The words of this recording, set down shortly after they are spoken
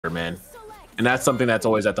man. And that's something that's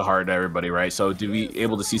always at the heart of everybody, right? So to be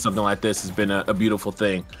able to see something like this has been a beautiful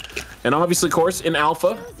thing. And obviously, of course, in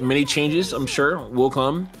alpha, many changes, I'm sure, will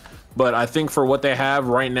come. But I think for what they have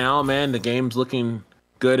right now, man, the game's looking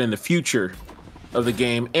good, and the future of the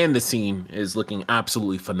game and the scene is looking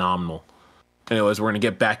absolutely phenomenal. Anyways, we're gonna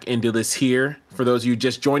get back into this here. For those of you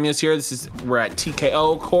just joining us here, we're at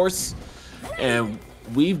TKO, of course, and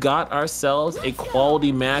we've got ourselves a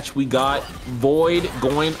quality match. We got VoiD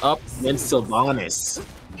going up against Cilvanis.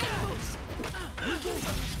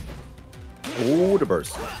 Oh, the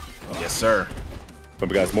burst. Yes, sir.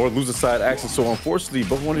 Remember, guys, more loser side action. So unfortunately,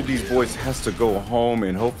 but one of these boys has to go home,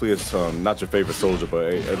 and hopefully it's not your favorite soldier,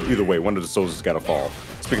 but either way, one of the soldiers got to fall.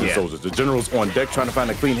 Speaking of soldiers, the general's on deck trying to find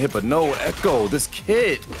a clean hit, but no, Echo, this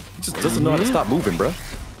kid, he just doesn't know how to stop moving, bro.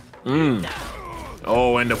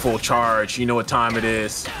 Oh, and the full charge. You know what time it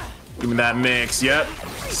is. Give me that mix. Yep.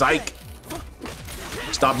 Psych.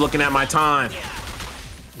 Stop looking at my time.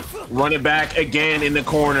 Run it back again in the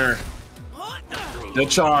corner. The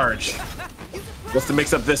charge. What's the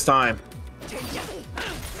mix up this time?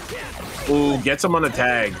 Ooh, gets him on the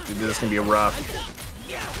tag. Dude, this is gonna be a rough.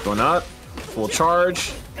 Going up. Full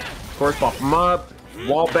charge. Of course, pop him up.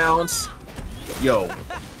 Wall bounce. Yo.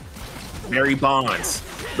 Mary Bonds.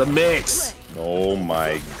 The mix. Oh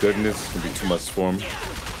my goodness, it's gonna be too much for him.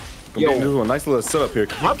 Yo, do a nice little setup here.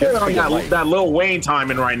 I'm on that Lil Wayne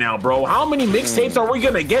timing right now, bro. How many mixtapes are we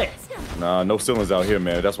gonna get? Nah, no ceilings out here,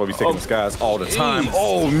 man. That's why we taking the skies all the time.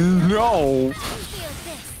 Oh no!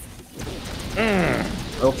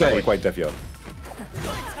 Okay. Not quite deaf yet.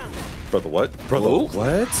 Brother, what? Brother, Ooh.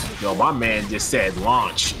 what? Yo, my man just said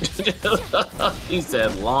launch. He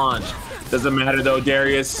said launch. Doesn't matter though,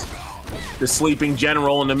 Darius. The sleeping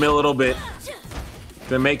general in the middle bit.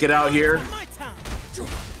 Gonna make it out here.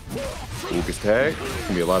 Lucas tag.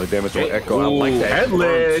 Gonna be a lot of damage on Echo. Ooh, I like that.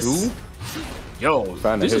 headless. Yo,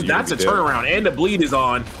 that's a turnaround, and the bleed is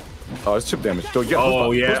on. Oh, it's chip damage. So, yeah,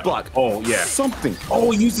 oh yeah. Push block. Oh yeah. Something.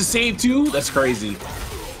 Oh, he used to save too. That's crazy.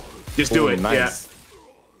 Just do it. Nice. Yeah.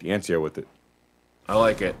 The anti-air with it. I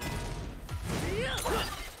like it.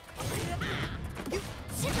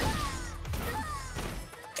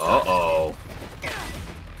 Uh-oh.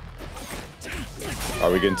 Are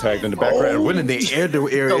we getting tagged in the background? Oh, Winning the air to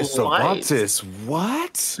air is lights. Cervantes.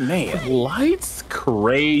 What? Man. Lights?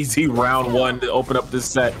 Crazy round one to open up this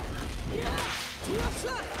set.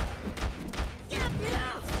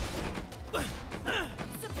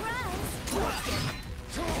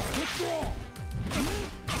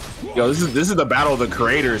 Yo, this is the battle of the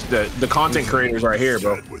creators, the content creators right here,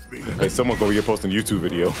 bro. Hey, someone's gonna be posting a YouTube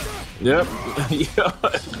video. Yep.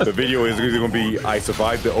 The video is either gonna be I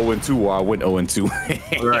survived the 0-2 or I went 0-2.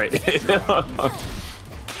 Right.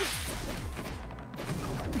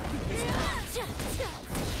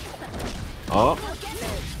 Oh,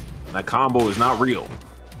 that combo is not real.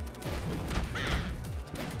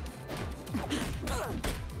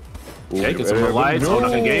 Taking some of the lights. Oh,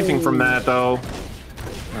 not gonna get anything from that though.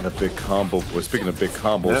 Not a big combo. But speaking of big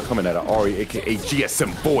combos, coming out of Ari, aka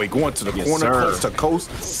GSM Boy, going to the corner, coast to coast.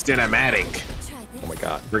 Cinematic. Oh my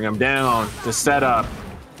god. Bring him down to set up.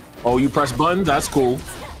 Oh, you press buttons? That's cool.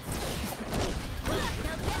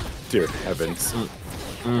 Dear heavens.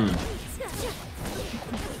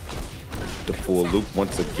 The full loop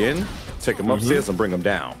once again. Take him upstairs and bring him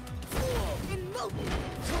down.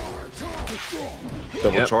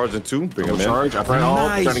 Double charge and two. Bring him in. Charge. I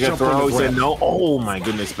trying to get throws and no. Oh my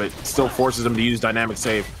goodness, but still forces him to use dynamic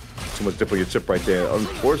save. Too much dip on your chip right there.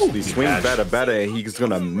 Unfortunately, swing batter, and he's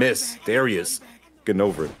gonna miss. Darius getting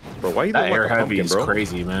over it. Bro, why you that look air like a heavy pumpkin, is bro?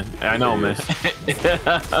 crazy, man. I know, man.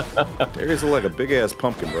 Darius look like a big ass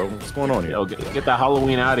pumpkin, bro. What's going on here? Yo, get that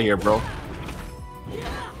Halloween out of here, bro.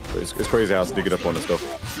 It's crazy how sneaking up on this stuff.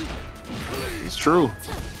 It's true.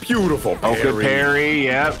 Beautiful parry. Oh, good parry.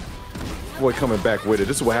 Yep. Boy, coming back with it.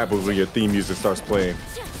 This is what happens when your theme music starts playing.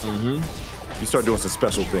 You start doing some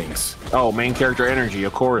special things. Oh, main character energy,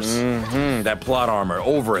 of course. That plot armor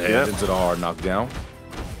overhead into the hard knockdown.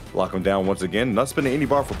 Lock him down once again. Not spending any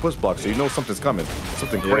bar for push block, so you know something's coming.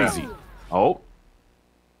 Something crazy. Oh.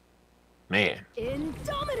 Man.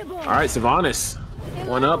 All right, Cilvanis.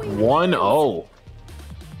 One up, 1-0.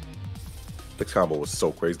 The combo was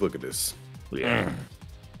so crazy. Look at this. Yeah.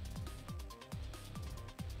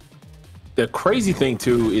 The crazy thing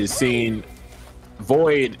too is seeing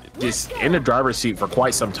VoiD just in the driver's seat for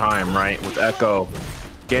quite some time, right? With Echo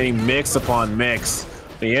getting mix upon mix.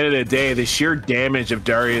 At the end of the day, the sheer damage of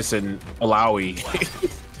Darius and Alawi.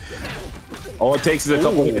 All it takes is a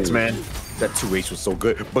couple hits, man. That 2H was so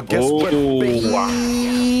good. But guess what?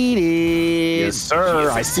 Yes, sir.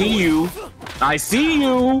 I see you. I see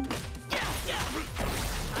you.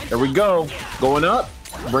 There we go. Going up.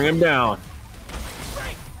 Bring him down.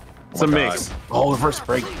 It's a mix. Oh, reverse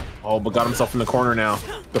break. Oh, but got himself in the corner now.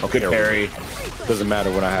 Okay, parry. Doesn't matter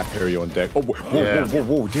when I have parry on deck. Oh,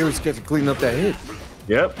 whoa. Darius gets to clean up that hit.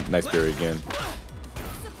 Yep. Nice parry again.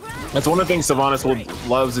 That's one of the things Cilvanis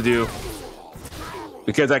loves to do.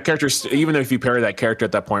 Because that character, even if you parry that character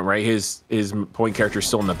at that point, right, his point character is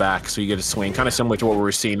still in the back, so you get a swing. Kind of similar to what we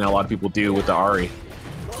were seeing a lot of people do with the Ari.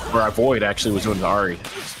 Or VoiD actually was doing the Ari.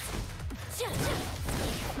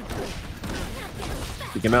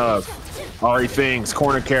 Speaking of Ari things,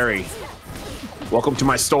 corner carry. Welcome to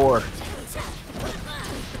my store.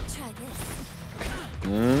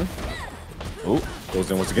 Oh, goes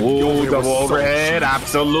in once again. Ooh, double overhead,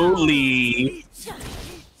 absolutely.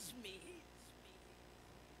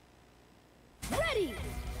 Ready.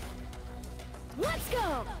 Let's go.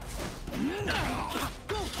 All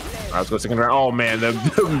right, let's go second round. Oh man,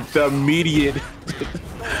 the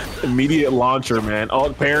immediate launcher, man.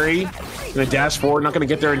 Oh, parry. Gonna dash forward, not gonna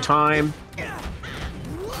get there in time.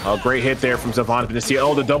 Oh, great hit there from Cilvanis. To see,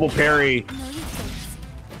 oh, the double parry.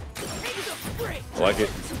 I like it.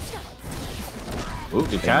 Ooh,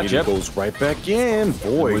 good catch. Yep. Goes right back in.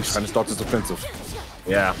 Boy, trying to start this offensive.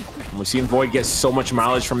 Yeah, we've seen VoiD get so much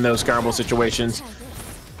mileage from those scramble situations.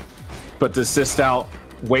 But to assist out,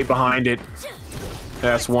 wait behind it,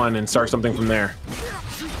 pass one, and start something from there.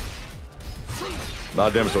 A lot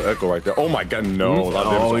of damage to Echo right there. Oh my god, no. A lot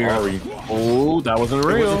of damage to Ari. Oh, that wasn't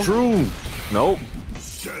real. It wasn't true. Nope.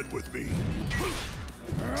 Stand with me.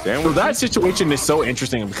 So that situation is so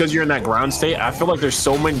interesting because you're in that ground state. I feel like there's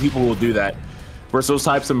so many people who will do that versus those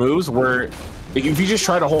types of moves where if you just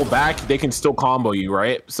try to hold back, they can still combo you,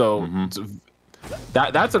 right? So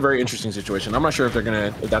that's a very interesting situation. I'm not sure if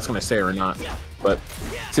that's gonna stay or not, but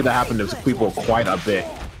see that happen to people quite a bit.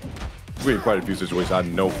 Really, quite a few situations. I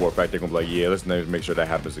know for a fact they're gonna be like, yeah, let's make sure that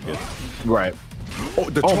happens again. Right.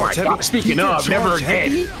 Oh my god! Speaking of, never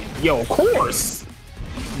again. Yo, of course.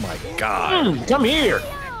 Oh my god! Come here.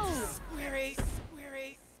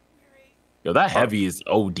 Yo, that heavy is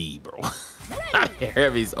OD, bro.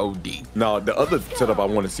 Heavy's OD. Now, the other setup I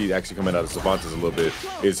want to see actually coming out of Cilvanis a little bit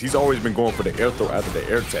is he's always been going for the air throw after the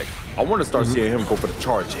air tech. I want to start seeing him go for the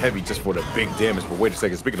charge heavy just for the big damage. But wait a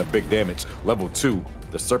second, speaking of big damage, level 2,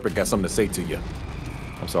 the Serpent got something to say to you.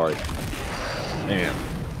 I'm sorry. Man.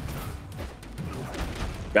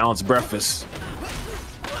 Balanced breakfast.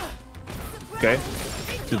 Okay.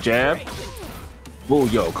 The jab. Oh,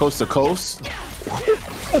 yo, coast to coast.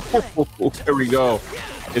 There we go.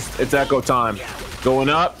 It's echo time. Going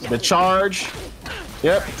up, the charge.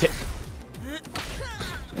 Yep.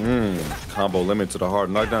 Combo limit to the hard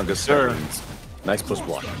knockdown. Good sir. Nice push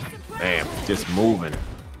block. Damn, just moving.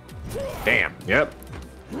 Damn, yep.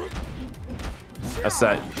 That's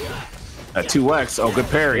that 2X. Oh, good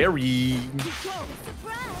parry.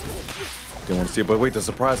 Didn't want to see it, but wait, the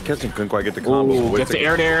surprise catching couldn't quite get the combo. Ooh, gets the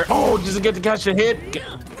air there. Oh, doesn't get to catch the hit.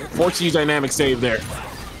 Forced to use dynamic save there.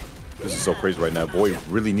 This is so crazy right now. Boy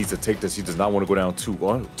really needs to take this. He does not want to go down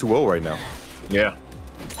 2-0 right now. Yeah,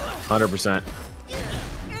 100%.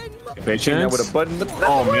 Patience. With a button.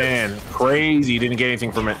 Oh man, crazy! Didn't get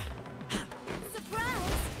anything from it.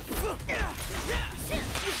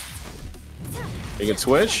 They can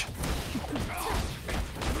switch.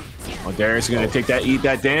 Oh, Darius is gonna eat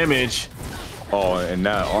that damage. Oh, and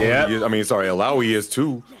now, Alawi is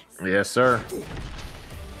too. Yes, sir.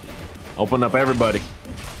 Open up everybody.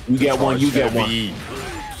 You get one, you get one.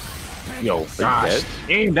 Yo, gosh.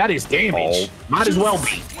 Damn, that is damage. Might as well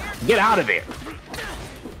be. Get out of there.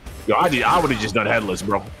 Yo, I would have just done headless,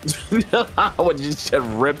 bro. I would have just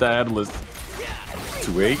ripped the headless.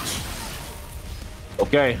 2H.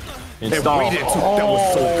 Okay. Install. That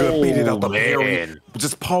was so good. Beat it out the parry.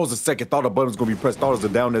 Just pause a second. Thought the button was gonna be pressed. Thought it was a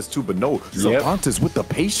down S2, but no. Cilvanis with the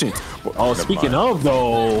patience. Oh, speaking of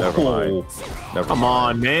though. Never mind. Come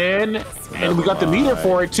on, man. And we got the meter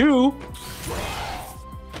for it too.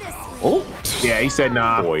 Oh, yeah, he said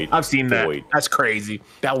nah. I've seen that. That's crazy.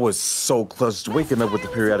 That was so close. Waking up with the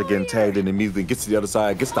periodic getting tagged and immediately gets to the other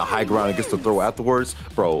side, gets the high ground, and gets to throw afterwards.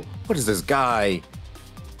 Bro, what is this guy?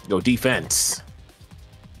 Yo, defense.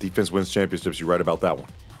 Defense wins championships. You're right about that one.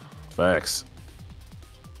 Facts.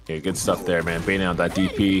 Okay, good stuff there, man. Baiting out that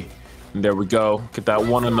DP. And there we go. Get that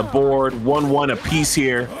one on the board. 1-1 apiece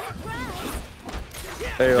here.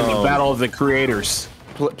 Hey, in the battle of the creators.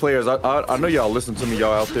 Players, I know y'all listen to me,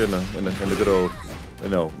 y'all out there in the good old,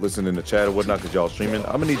 listen in the chat or whatnot, because y'all streaming.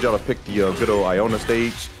 I'm gonna need y'all to pick the good old Iona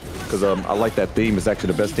stage, because I like that theme. It's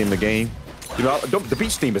actually the best theme in the game. You know, the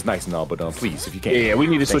beach theme is nice and all, but please, if you can. Yeah, we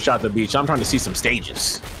need to switch out the beach. I'm trying to see some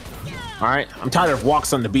stages. All right, I'm tired of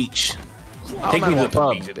walks on the beach. Take me to the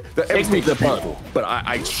pub. Take me to the pub. But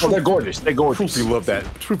I they're gorgeous. They're gorgeous.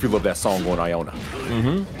 Truthfully love that song on Iona.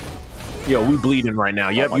 Yo, we bleeding right now.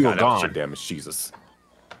 Yep, you are gone. Shit damage, Jesus.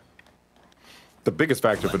 The biggest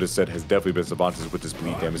factor for this set has definitely been Cilvanis with this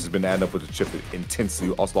bleed damage. It's been adding up with the chip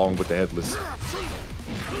intensely, along with the headless.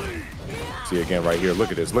 See again right here.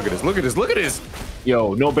 Look at this. Look at this. Look at this. Look at this.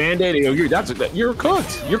 Yo, no band-aid. Yo, you're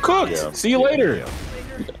cooked. You're cooked. Yeah. See you later. Yeah.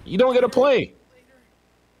 You don't get to play.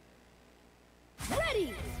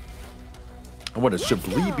 Ready. I wonder, should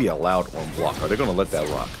bleed be allowed on block? Are they gonna let that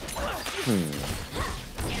rock?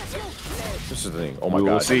 This is the thing. Oh my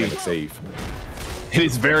god, see. dynamic save. It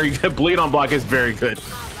is very good. Bleed on block is very good.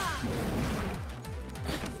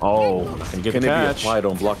 Oh, Can it be applied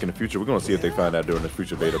on block in the future? We're gonna see if they find out during the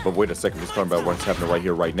future beta. But wait a second, let's talk about what's happening right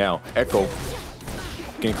here, right now. Echo.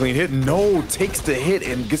 Can clean hit? No, takes the hit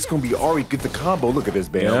and it's gonna be Ari get the combo. Look at this,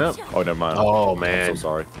 Bam. Yep. Oh, never mind. Oh man. I'm so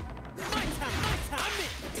sorry.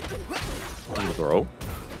 Throw.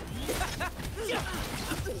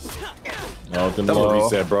 That was a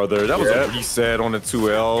reset, brother. That was a reset on the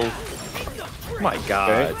 2L. My God.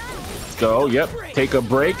 Okay. Let's go. Yep. Take a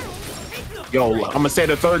break. Yo, I'm gonna say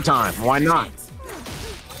the third time. Why not?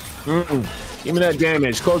 Give me that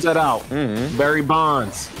damage. Close that out. Barry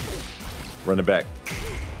Bonds. Run it back.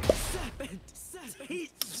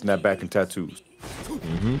 Snap back and tattoos.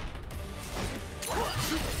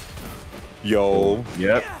 Yo.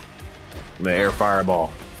 Yep. The air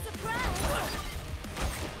fireball.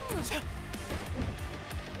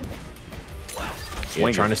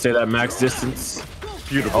 Yeah, trying to stay that max distance.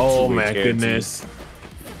 Beautiful. Oh my goodness.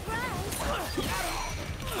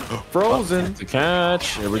 Frozen. The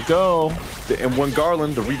catch. Here we go. The M1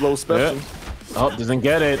 Garland, the reload special. Yep. Oh, doesn't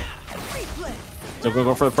get it. Still gonna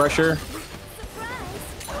go for the pressure.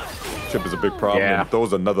 Chip is a big problem. Yeah.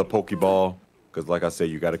 Throws another Pokeball. Because like I said,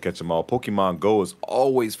 you got to catch them all. Pokemon Go is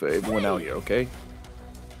always for everyone out here, okay?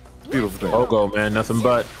 Beautiful thing. Go, man. Nothing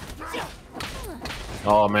but.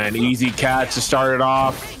 Oh, man. Easy catch to start it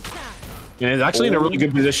off. And it's actually in a really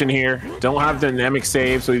good position here. Don't have the dynamic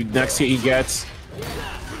save, so next hit he gets.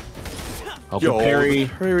 Yo, parry.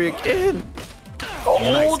 Parry again. Oh,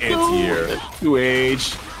 nice anti-air.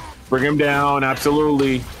 2H. Bring him down.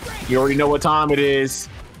 Absolutely. You already know what time it is.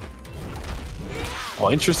 Oh,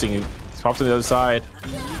 interesting. He pops on the other side.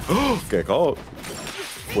 Okay, call.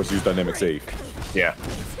 Force use dynamic save. Yeah.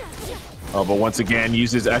 Oh, but once again,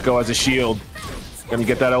 uses Echo as a shield. Gonna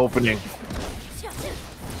get that opening.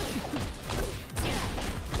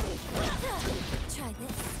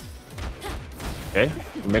 Okay,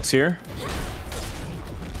 mix here.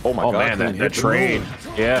 Oh my god, man, that trade.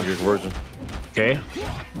 Yeah. Version. Okay.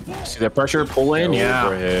 See that pressure? Pull in? Yeah.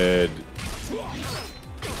 Overhead.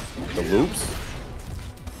 The loops.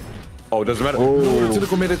 Oh, it doesn't matter.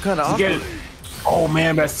 Oh. Made it kind of Get it. Oh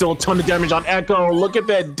man, that's still a ton of damage on Echo. Look at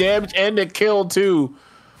that damage and the kill too.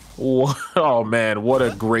 Oh man, what a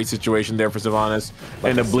great situation there for Cilvanis.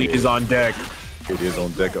 And the bleed is on deck. It is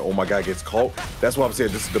on deck. Oh my god, gets caught. That's why I'm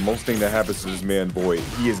saying this is the most thing that happens to this man, boy.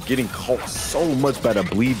 He is getting caught so much by the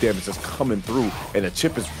bleed damage that's coming through, and the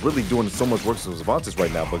chip is really doing so much work to Cilvanis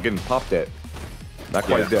right now, but getting popped at. Not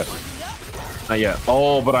quite dead. Not yet.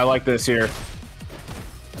 Oh, but I like this here.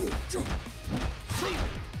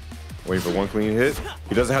 Waiting for one clean hit.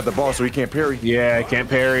 He doesn't have the ball, so he can't parry. Yeah, can't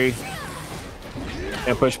parry.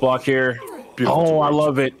 Can't push block here. Beautiful I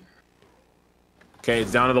love it. Okay,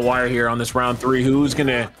 it's down to the wire here on this round 3. Who's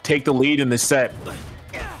gonna take the lead in this set?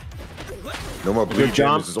 No more bleed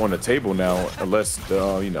damage is on the table now, unless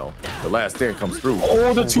you know, the last stand comes through.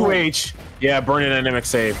 Oh, the 2H. Yeah, burning dynamic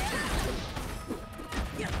save.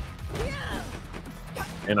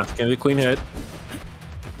 And not gonna get a clean hit.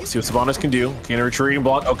 See what Cilvanis can do. Can a retreating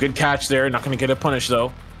block. Oh, good catch there. Not gonna get a punish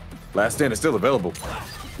though. Last stand is still available.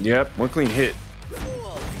 Yep. One clean hit.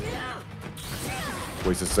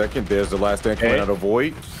 Waste a second. There's the last stand coming out of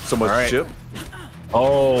VoiD. So much chip.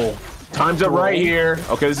 Oh, time's up right here.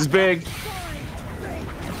 Okay, this is big.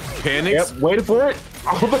 Panics. Yep, waiting for it.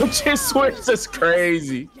 Oh, the chest switch is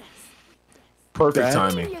crazy. Perfect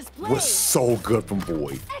timing. Was so good from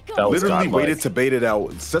VoiD. That was literally godlike. waited to bait it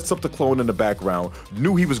out, sets up the clone in the background,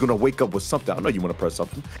 knew he was gonna wake up with something. I know you want to press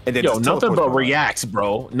something, and then Yo, just nothing but teleports reacts,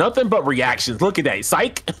 bro. Nothing but reactions. Look at that.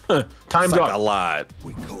 Psych. Time's Psych, up. I lied.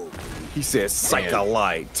 He said, "Psych, I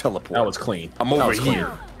lied." Teleport. That was clean. I'm That over was clean.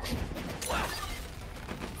 here.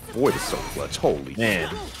 VoiD is so clutch. Holy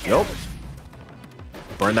Man. Yep.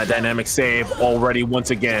 Burn that dynamic save already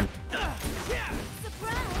once again.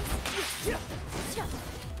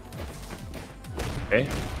 Okay.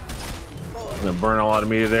 I'm gonna burn a lot of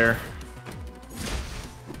meter there.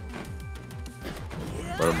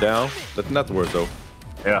 Burn him down. That's not the words though.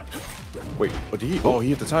 Yeah. Wait, what did he? Oh, he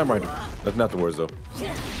hit the time right. That's not the words though.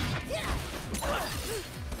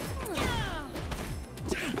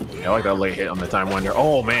 Yeah, I like that late hit on the time wonder.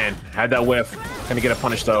 Oh man, had that whiff. Gonna get a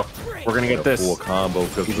punish though. We're gonna get this Full combo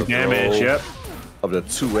because of the damage. throw Yep. of the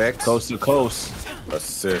 2x. Close to close.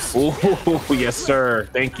 Assist. Ooh, yes sir.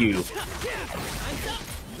 Thank you.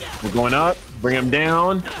 We're going up. Bring him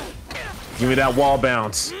down. Give me that wall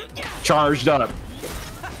bounce. Charged up.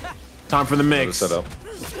 Time for the mix. Set up.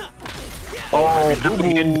 Oh,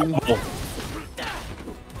 double.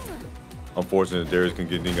 Unfortunate, Darius can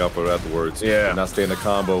get ding up afterwards. Yeah. Not stay in the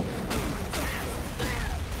combo.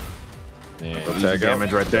 Yeah, So easy tag out.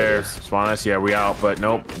 damage right there. Cilvanis, yeah, we out, but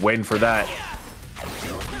nope. Waiting for that.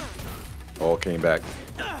 Oh, came back.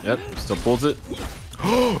 Yep, still pulls it.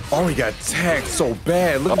 Oh, he got tagged so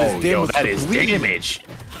bad. Look at this Oh, damage. yo, that is bleed. damage.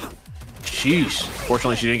 Sheesh.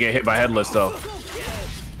 Fortunately, she didn't get hit by Headless, though.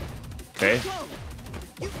 Okay.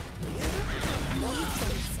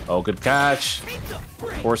 Oh, good catch.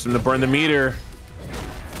 Force him to burn the meter.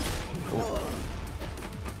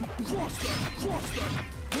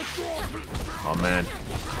 Oh, man.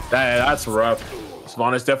 That's rough.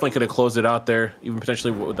 Cilvanis definitely could have closed it out there, even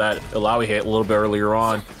potentially with that Alawi hit a little bit earlier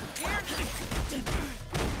on.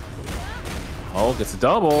 Oh, gets a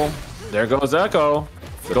double. There goes Echo.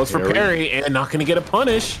 Goes for parry and not going to get a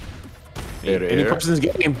punish. Any person's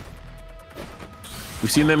game.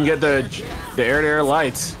 We've seen them get the air-to-air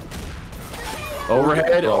lights.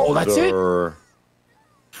 Overhead. Oh, that's it.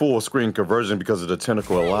 Full screen conversion because of the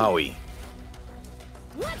tentacle Alawi.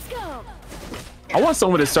 Let's go. I want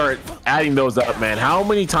someone to start adding those up, man. How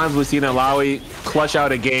many times we've seen Alawi clutch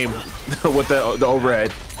out a game with the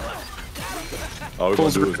overhead? Oh, we're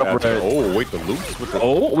gonna do this after. overhead. Oh, wait, the loops with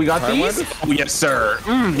the We got time these? winders? Oh, yes, sir.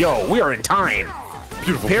 Yo, we are in time.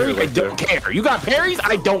 Beautiful Parry, right I don't there. care. You got parries?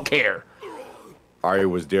 I don't care. Arya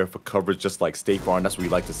was there for coverage just like State Farm. That's where we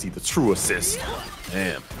like to see the true assist.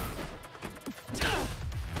 Damn.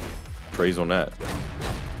 Praise on that.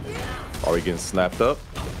 Arya getting snapped up.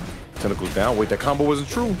 Tentacles down. Wait, that combo wasn't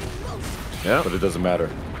true. Yeah. But it doesn't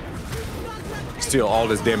matter. Still, all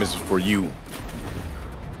this damage is for you.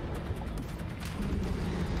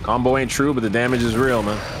 Combo ain't true, but the damage is real,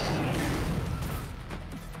 man.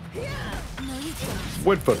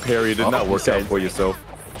 Went for parry. It did not work out for yourself.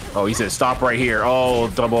 Oh, he said stop right here. Oh,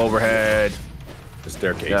 double overhead. The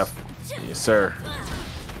staircase. Yep. Yes, sir.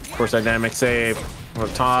 Of course, dynamic save. On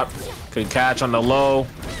the top. Good catch on the low.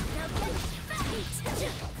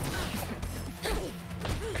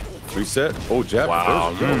 Reset. Oh, jab.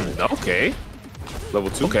 Wow. First. Okay. Level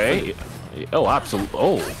 2. Okay. Oh, absolutely.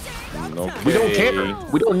 Oh, Okay. we don't care.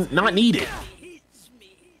 We don't not need it.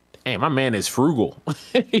 Hey, my man is frugal.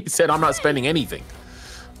 He said, I'm not spending anything.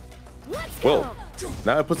 Well,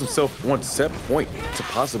 now it puts himself one set point to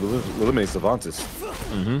possibly eliminate Cervantes.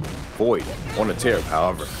 VoiD on the tear.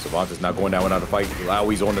 However, Cervantes not going down without a fight.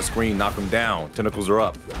 Alawi's on the screen. Knock him down. Tentacles are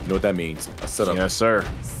up. You know what that means? A setup. Yes, sir.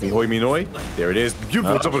 Mihoy Minoi. There it is.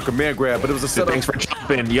 Beautiful jump with a command grab, but it was a Good, setup. thanks for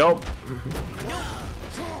jumping. Yup.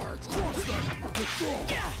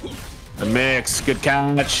 The mix. Good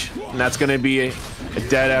catch. And that's going to be a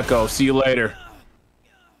dead Echo. See you later.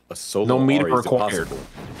 A solo No meter Ari is required. impossible.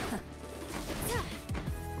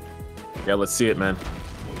 Yeah, let's see it, man.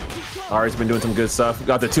 Ari's been doing some good stuff. We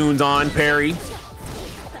got the tunes on. Parry.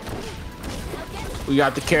 We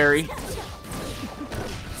got the carry.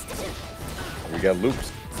 We got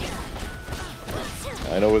loops.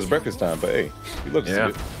 I know it's breakfast time, but hey, he looks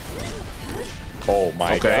Yeah. good. Oh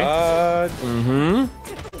my Okay. god.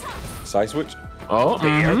 Side switch. Oh,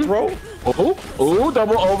 Air throw. oh,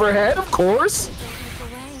 double overhead, of course.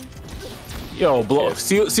 Yo, blow,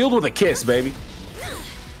 sealed with a kiss, baby.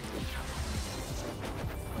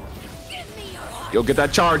 Yo, get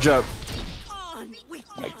that charge up.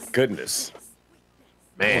 My goodness.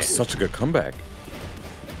 Man, That was such a good comeback.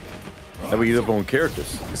 Now we get up on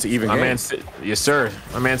characters. It's an even my game. man said, yes, sir.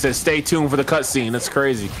 My man said, stay tuned for the cutscene. That's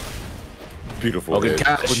crazy. Beautiful. Oh, good hit.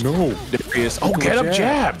 catch. But no. There he is. Oh, Good get up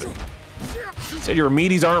jab. jab. Said your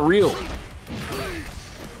meaties aren't real.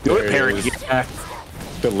 Do There it, it Parry. is. Yeah.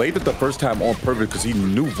 Delayed it the first time on purpose because he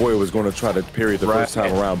knew VoiD was going to try to parry it the first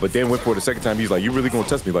time around, but then went for it the second time. He's like, "You really going to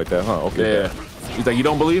test me like that, huh?" Okay. Yeah. He's like, you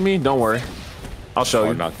don't believe me? Don't worry. I'll show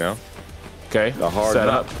Hard you. knockdown. Okay. The hard Set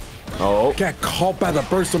knock. up. Oh. Got caught by the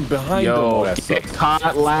burst from behind him. Yo, Oh, that get sucks.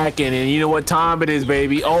 caught lacking, and you know what time it is,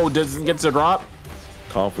 baby. Oh, doesn't get to drop.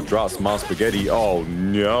 Calm for drop, small spaghetti. Oh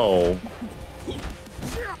no.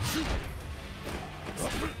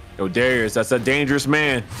 Yo, Darius, that's a dangerous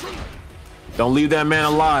man. Don't leave that man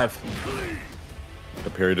alive.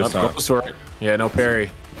 The parry this time. Yeah, no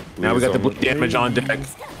parry. Now we got the blue damage on deck.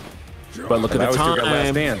 But look at the time. Last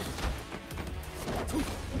stand.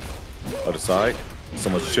 Other side.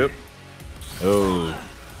 So much chip. Oh.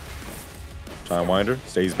 Time winder.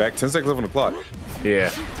 Stays back. 10 seconds left on the clock.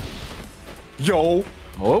 Yeah. Yo.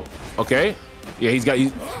 Oh, okay. Yeah, he's got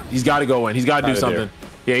to go in. He's got to do something.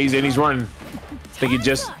 Yeah, he's in. He's running. Think he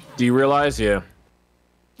just. Do you realize? Yeah.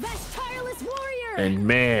 And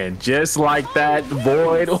man, just like that,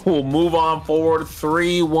 VoiD will move on forward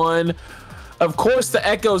 3-1. Of course, the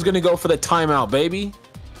Echo is going to go for the timeout, baby.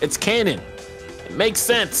 It's canon. It makes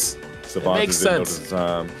sense. Cilvanis didn't notice the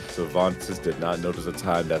time. Cilvanis did not notice the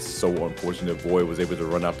time. That's so unfortunate. VoiD was able to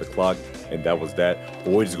run out the clock, and that was that.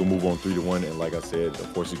 VoiD is going to move on 3-1, and like I said,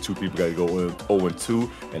 unfortunately, two people got to go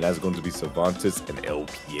 0-2, and that's going to be Cilvanis and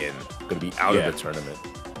LPN. Going to be out of the tournament.